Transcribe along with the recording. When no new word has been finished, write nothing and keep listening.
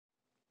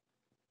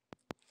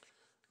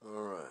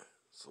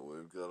So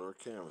we've got our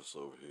canvas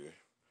over here,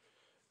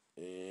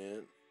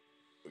 and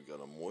we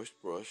got a moist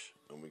brush,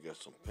 and we got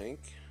some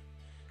pink,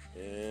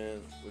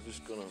 and we're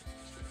just gonna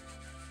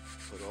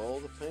put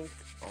all the pink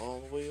all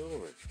the way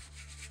over it,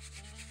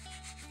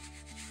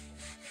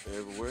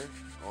 everywhere,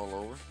 all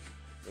over,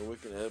 and we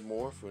can add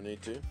more if we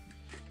need to.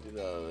 Get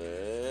out of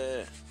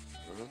there.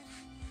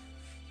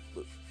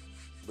 But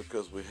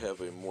because we have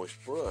a moist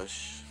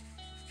brush,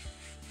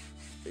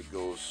 it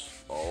goes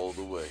all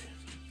the way,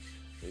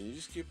 and you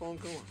just keep on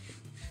going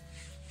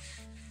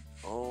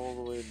all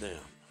the way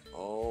down,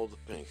 all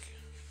the pink.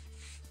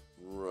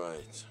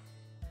 Right.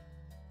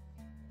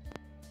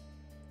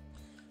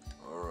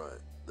 Alright,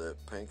 that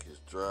pink is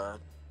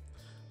dried.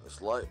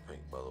 That's light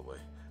pink, by the way.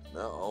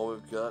 Now all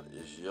we've got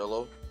is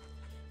yellow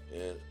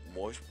and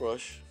moist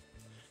brush,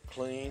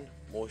 clean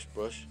moist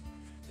brush,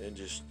 and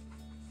just,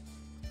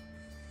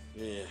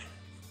 yeah.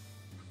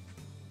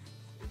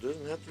 It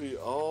doesn't have to be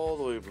all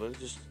the way blended,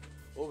 just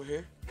over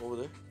here, over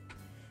there.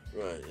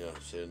 Right, yeah,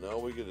 see, now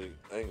we get an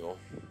angle.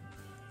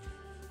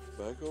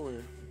 Back over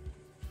here.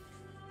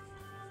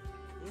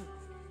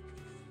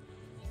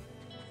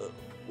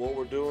 What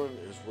we're doing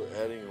is we're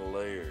adding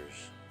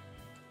layers.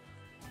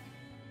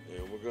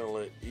 And we're going to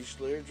let each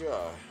layer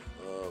dry.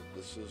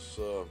 This is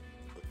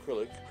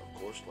acrylic, of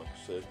course, like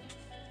I said.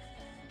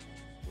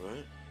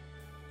 Right?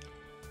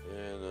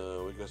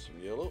 And we got some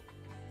yellow.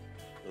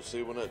 Let's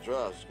see, when that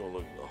dries, it's going to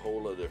look a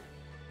whole lot different.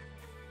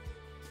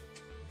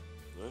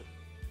 Right?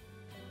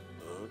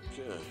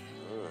 Okay,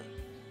 alright.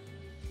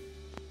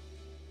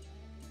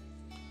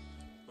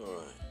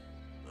 Alright,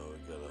 now we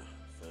got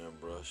a fan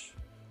brush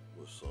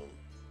with some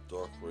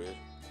dark red,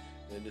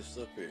 and just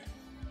up here,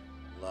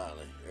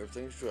 lightly.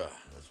 Everything's dry.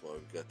 That's why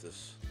we've got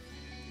this.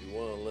 You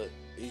want to let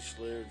each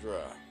layer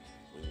dry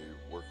when you're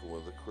working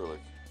with acrylic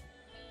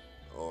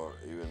or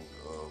even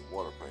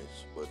water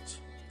paints. But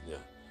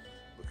yeah,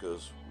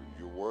 because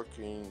you're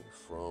working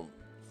from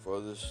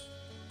furthest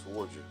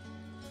towards you.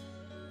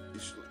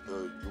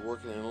 You're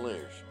working in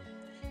layers.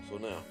 So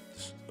now,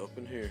 just up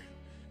in here,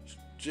 just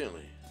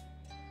gently,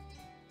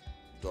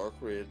 dark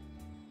red,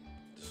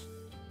 just,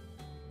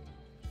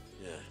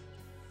 yeah,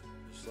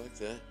 just like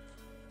that.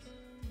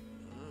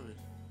 Alright,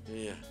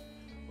 yeah,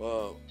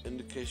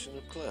 indication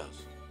of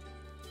clouds.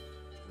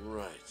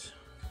 Right,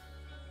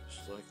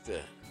 just like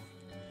that.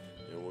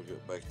 And we'll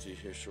get back to you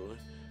here shortly.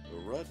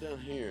 But right down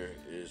here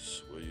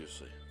is where you'll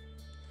see.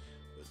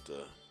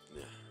 But,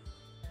 yeah.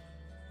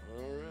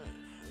 Alright,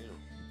 hang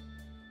on.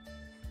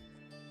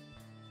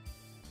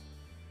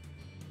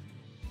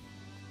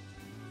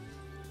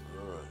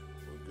 Alright,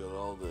 we've got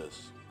all this.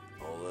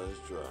 All that is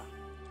dry.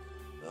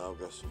 Now I've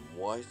got some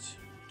white,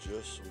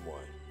 just some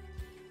white.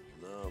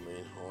 Now I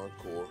mean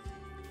hardcore.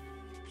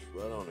 Just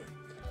right on there.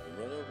 And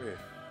right over here.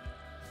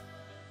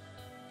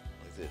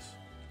 Like this.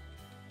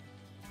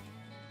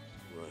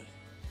 Right.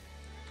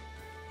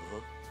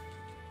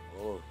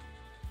 All over.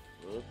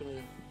 Right up in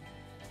here.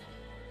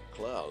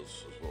 Clouds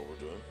is what we're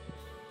doing.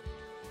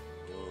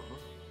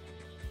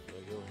 There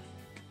you go.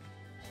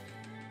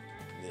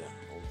 Yeah,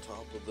 on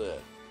top of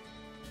that.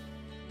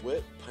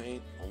 Wet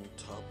paint on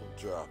top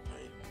of dry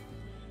paint.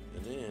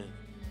 And then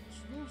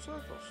little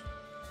circles.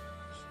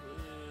 Just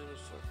little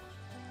circles.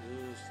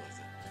 Just like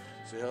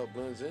that. See how it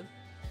blends in?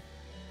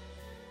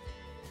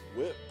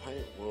 Wet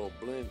paint will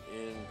blend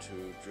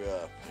into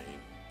dry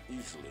paint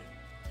easily.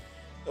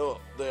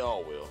 Oh, they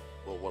all will.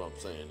 But what I'm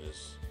saying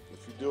is,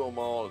 if you do them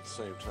all at the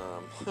same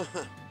time,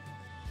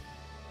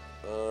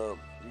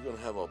 you're going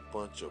to have a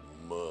bunch of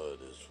mud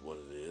is what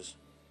it is.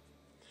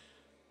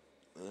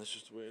 And that's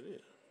just the way it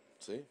is.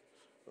 See?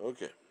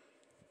 Okay.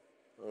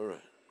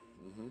 Alright.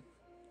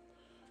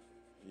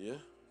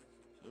 Yeah.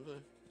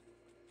 Okay.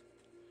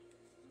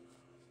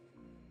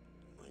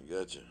 I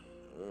got you.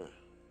 Alright.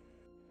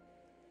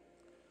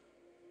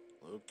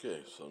 Okay,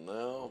 so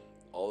now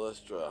all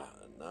that's dry.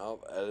 And now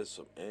I've added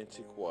some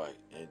antique white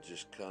and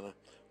just kind of,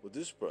 with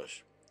this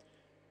brush,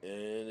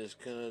 and it's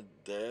kind of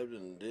dabbed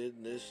and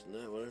did this and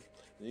that, whatever.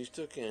 And you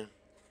still can.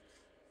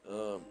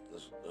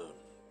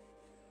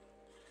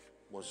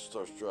 Once it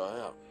starts to dry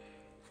out.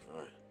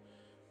 Alright.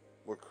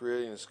 We're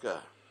creating the sky.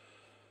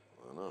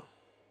 I know.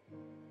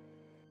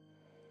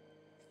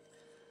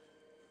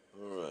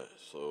 Alright,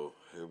 so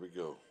here we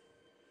go.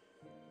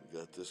 We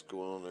got this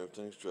going on,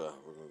 everything's dry.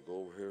 We're going to go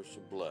over here with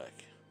some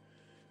black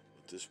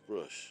with this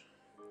brush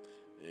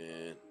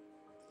and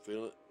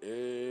fill it,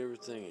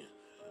 everything in.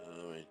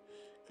 I mean,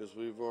 because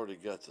we've already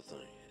got the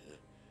thing.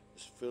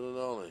 Just fill it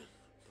all in,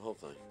 the whole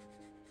thing.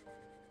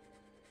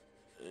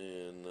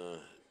 And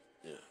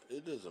yeah,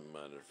 it doesn't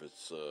matter if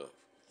it's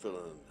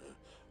filling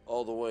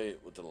all the way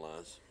with the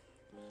lines.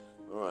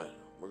 Alright,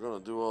 we're going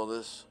to do all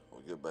this.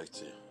 We'll get back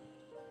to you.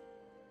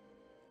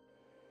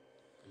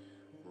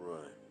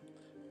 Right,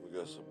 we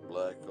got some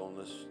black on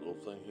this little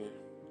thing here.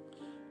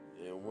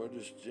 And we're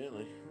just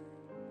gently,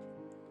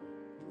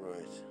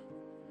 right,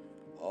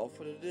 off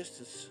at a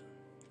distance,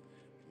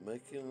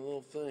 making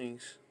little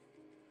things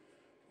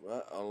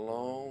right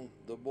along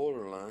the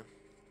borderline.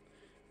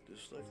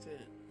 Just like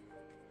that.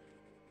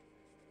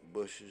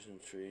 bushes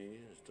and trees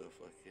and stuff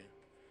like that.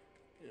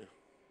 Yeah,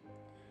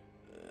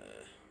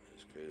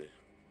 it's crazy.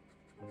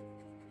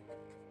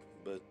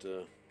 But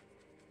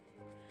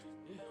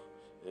yeah,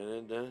 and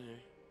then down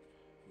here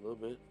a little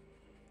bit,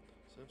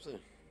 same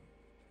thing.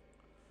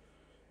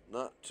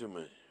 Not too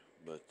many,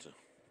 but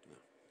no.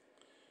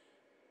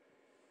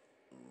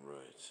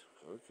 Right.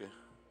 Okay.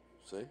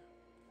 See,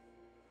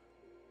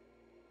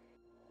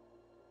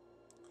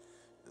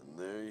 and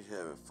there you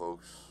have it,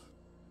 folks.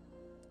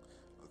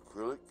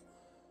 Acrylic.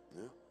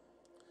 Yeah.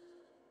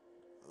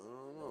 I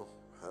don't know.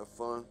 Have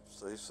fun.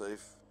 Stay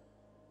safe.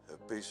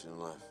 Have peace in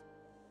life.